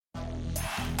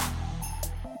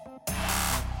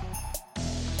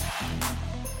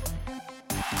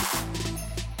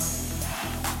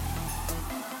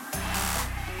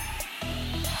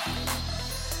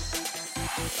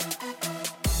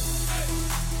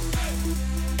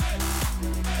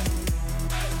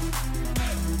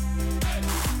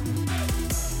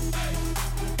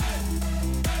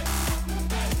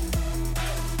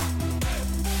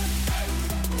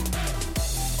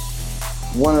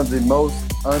One of the most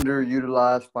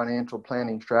underutilized financial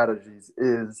planning strategies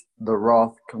is the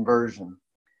Roth conversion.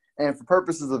 And for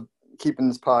purposes of keeping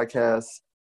this podcast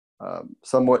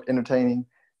somewhat entertaining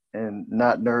and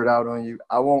not nerd out on you,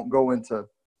 I won't go into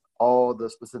all the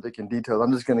specific in detail.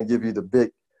 I'm just going to give you the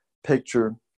big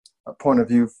picture point of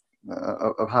view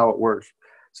of how it works.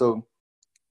 So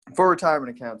for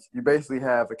retirement accounts, you basically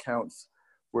have accounts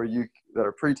that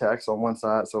are pre-tax on one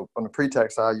side. So on the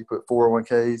pre-tax side, you put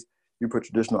 401ks, you put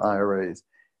traditional IRAs,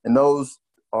 and those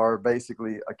are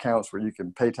basically accounts where you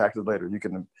can pay taxes later. You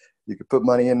can put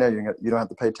money in there. You don't have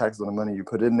to pay taxes on the money you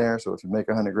put in there. So if you make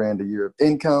 $100,000 a year of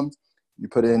income, you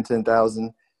put in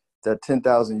 10,000. That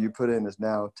 10,000 you put in is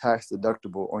now tax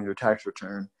deductible on your tax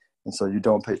return, and so you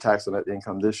don't pay tax on that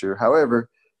income this year. However,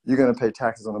 you're going to pay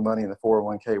taxes on the money in the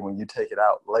 401k when you take it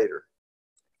out later.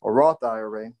 A Roth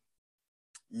IRA,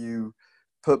 you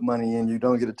put money in, you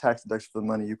don't get a tax deduction for the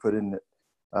money you put in it.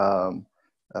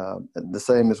 The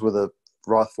same as with a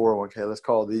Roth 401k. Let's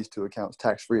call these two accounts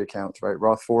tax-free accounts, right?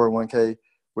 Roth 401k,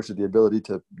 which is the ability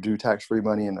to do tax-free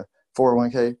money in a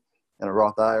 401k, and a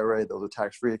Roth IRA, those are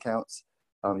tax-free accounts.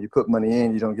 You put money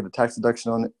in, you don't get a tax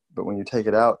deduction on it, but when you take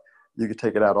it out, you can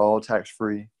take it out all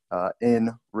tax-free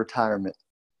in retirement.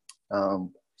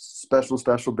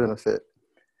 Special benefit.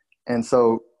 And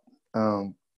so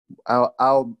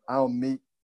I'll meet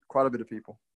quite a bit of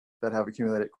people that have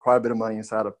accumulated quite a bit of money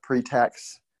inside a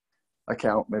pre-tax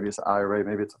account. Maybe it's an IRA,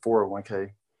 maybe it's a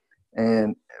 401k.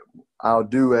 And I'll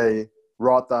do a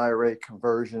Roth IRA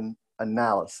conversion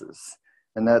analysis.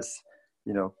 And that's,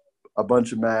 a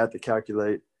bunch of math to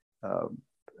calculate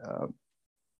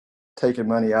taking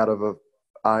money out of a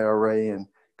IRA and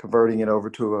converting it over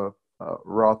to a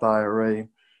Roth IRA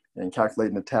and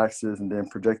calculating the taxes and then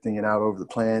projecting it out over the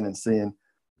plan and seeing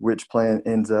which plan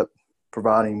ends up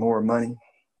providing more money.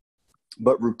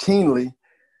 But routinely,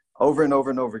 over and over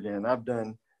and over again, I've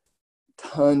done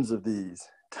tons of these.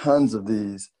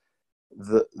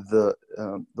 The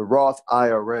Roth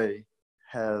IRA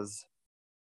has,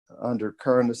 under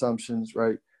current assumptions,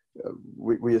 right?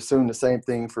 We assume the same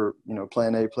thing for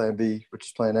Plan A, Plan B, which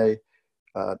is Plan A,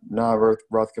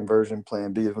 non-Roth conversion.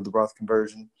 Plan B is with the Roth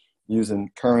conversion, using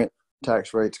current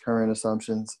tax rates, current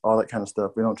assumptions, all that kind of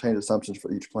stuff. We don't change assumptions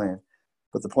for each plan.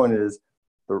 But the point is,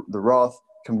 the Roth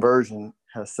conversion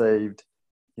has saved,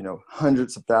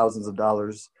 hundreds of thousands of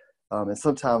dollars, and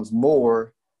sometimes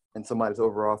more in somebody's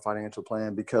overall financial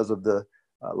plan because of the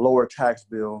lower tax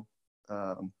bill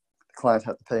clients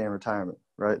have to pay in retirement,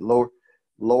 right? Lower.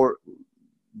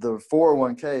 The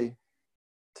 401k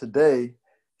today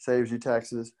saves you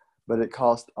taxes, but it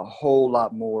costs a whole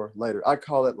lot more later. I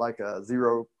call it like a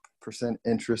 0%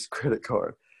 interest credit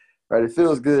card, right? It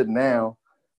feels good now,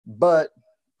 but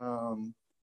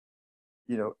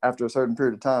after a certain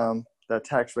period of time, that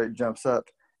tax rate jumps up,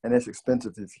 and it's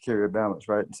expensive if you carry a balance,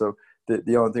 right? And so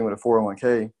the only thing with a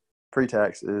 401k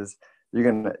pre-tax is you're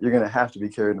gonna have to be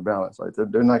carrying a balance. Like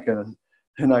they're not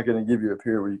gonna give you a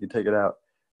period where you can take it out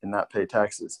and not pay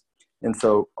taxes. And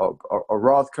so a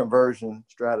Roth conversion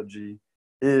strategy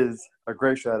is a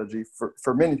great strategy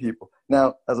for many people.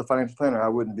 Now, as a financial planner, I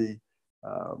wouldn't be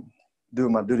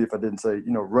doing my duty if I didn't say,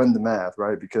 run the math,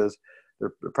 right? Because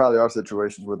there probably are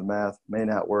situations where the math may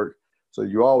not work. So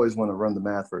you always want to run the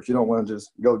math first. You don't want to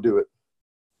just go do it.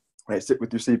 Right? Sit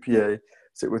with your CPA,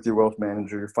 sit with your wealth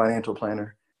manager, your financial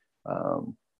planner,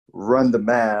 run the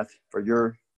math for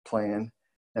your plan,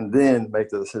 and then make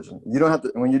the decision. You don't have to,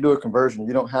 when you do a conversion,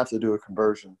 you don't have to do a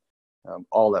conversion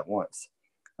all at once.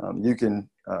 You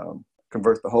can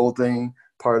convert the whole thing,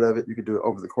 part of it. You could do it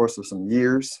over the course of some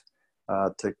years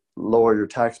to lower your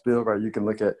tax bill, right? You can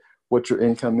look at what your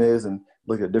income is and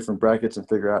look at different brackets and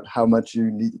figure out how much you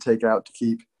need to take out to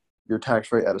keep your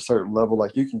tax rate at a certain level.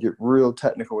 Like, you can get real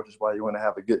technical, which is why you want to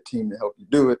have a good team to help you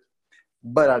do it.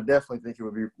 But I definitely think it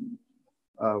would be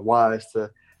wise to,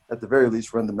 at the very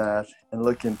least, run the math and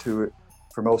look into it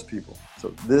for most people. So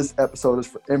this episode is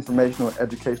for informational and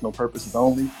educational purposes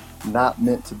only, not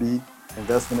meant to be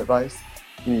investment advice.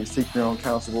 You need to seek your own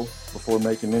counsel before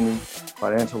making any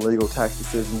financial, legal, tax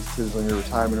decisions on your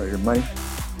retirement or your money.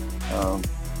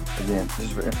 Again, this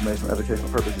is for informational and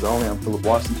educational purposes only. I'm Philip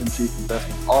Washington, Chief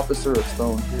Investment Officer of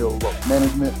Stonehill Wealth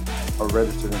Management, a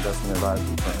registered investment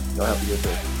advisory firm. Y'all have a good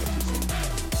day.